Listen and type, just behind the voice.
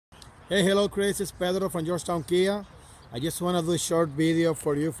Hey, hello Chris, it's Pedro from Georgetown Kia. I just want to do a short video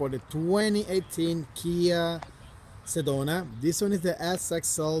for you for the 2018 Kia SEDONA. This one is the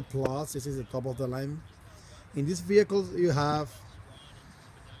SXL Plus. This is the top of the line. In this vehicle you have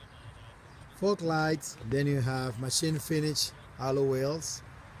fog lights, then you have machine finish alloy wheels,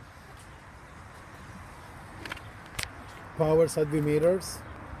 power side view mirrors,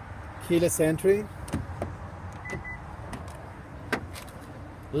 keyless entry,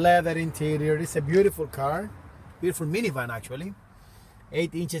 leather interior. It's a beautiful car, beautiful minivan actually.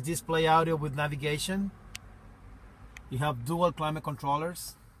 8 inches display audio with navigation. You have dual climate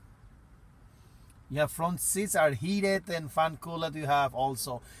controllers. You have front seats are heated and fan cooled. You have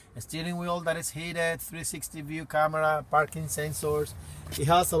also a steering wheel that is heated, 360 view camera, parking sensors. It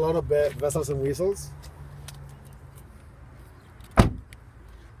has a lot of bells and whistles.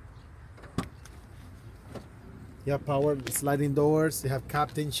 You have power sliding doors. You have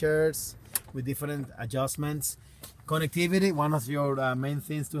captain chairs with different adjustments. Connectivity, one of your main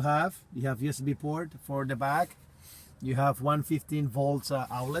things to have. You have USB port for the back. You have 115 volts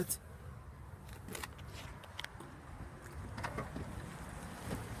outlet.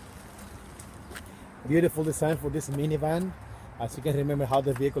 Beautiful design for this minivan. As you can remember how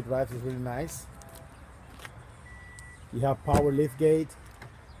the vehicle drives is really nice. You have power lift gate.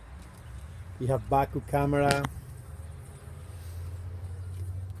 You have backup camera.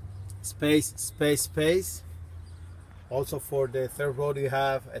 Space. Also for the third row you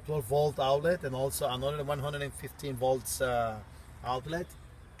have a 12 volt outlet and also another 115 volts outlet.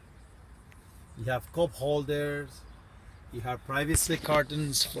 You have cup holders. You have privacy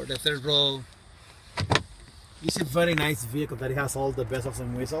curtains for the third row. It's a very nice vehicle that it has all the bells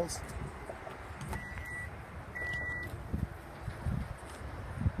and whistles.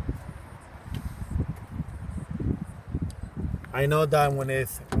 I know that when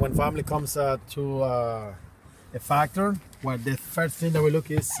family comes to a factor, well, the first thing that we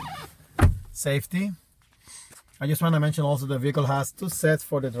look is safety. I just want to mention also the vehicle has 2 sets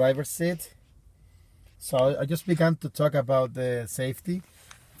for the driver's seat. So I just began to talk about the safety.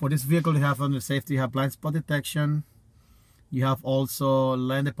 For this vehicle, you have under safety, you have blind spot detection. You have also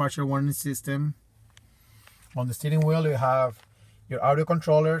lane departure warning system. On the steering wheel, you have your audio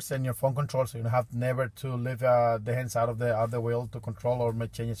controllers and your phone controls, so you don't have never to leave the hands out of the wheel to control or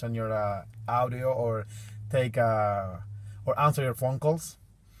make changes on your audio or take or answer your phone calls.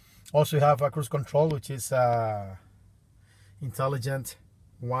 Also, you have a cruise control, which is intelligent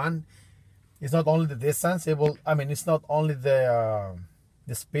one. It's not only the distance; it's not only the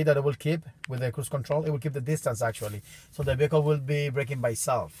speed that it will keep with the cruise control. It will keep the distance actually, so the vehicle will be braking by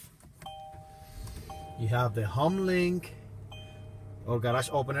itself. You have the home link or garage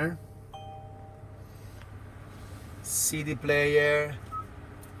opener, CD player.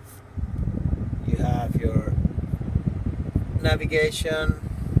 You have your navigation,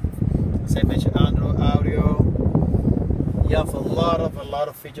 as I mentioned, Android audio. You have a lot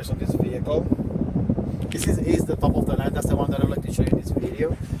of features on this vehicle. This is the top of the line. That's the one that I would like to show you in this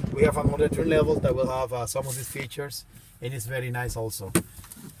video. We have another 3 levels that will have some of these features, and it's very nice also.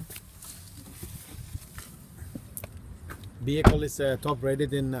 Vehicle is top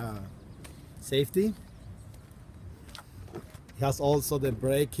rated in safety. It has also the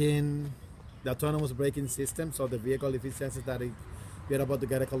autonomous braking system. So the vehicle, if it senses that you're about to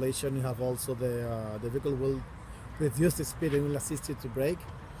get a collision, you have also the vehicle will reduce the speed and will assist you to brake.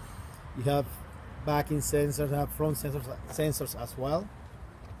 You have backing sensors, have front sensors as well.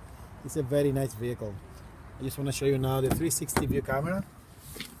 It's a very nice vehicle. I just want to show you now the 360 view camera.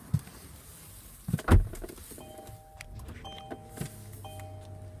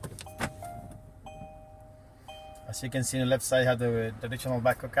 As you can see on the left side, you have the traditional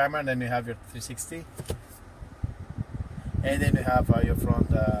backup camera, and then you have your 360, and then you have your front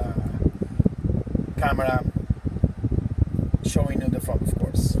camera showing you the front, of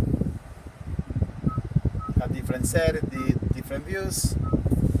course. Have different different views.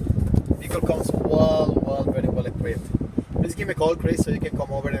 Vehicle comes very well equipped. Please give me a call, Chris, so you can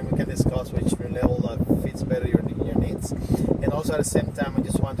come over and we can discuss which level fits better your needs. And also at the same time, I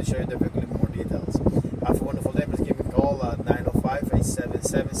just want to show you the vehicle in more details. Have a wonderful day. Please give me a call at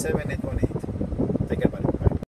 905-877-7820.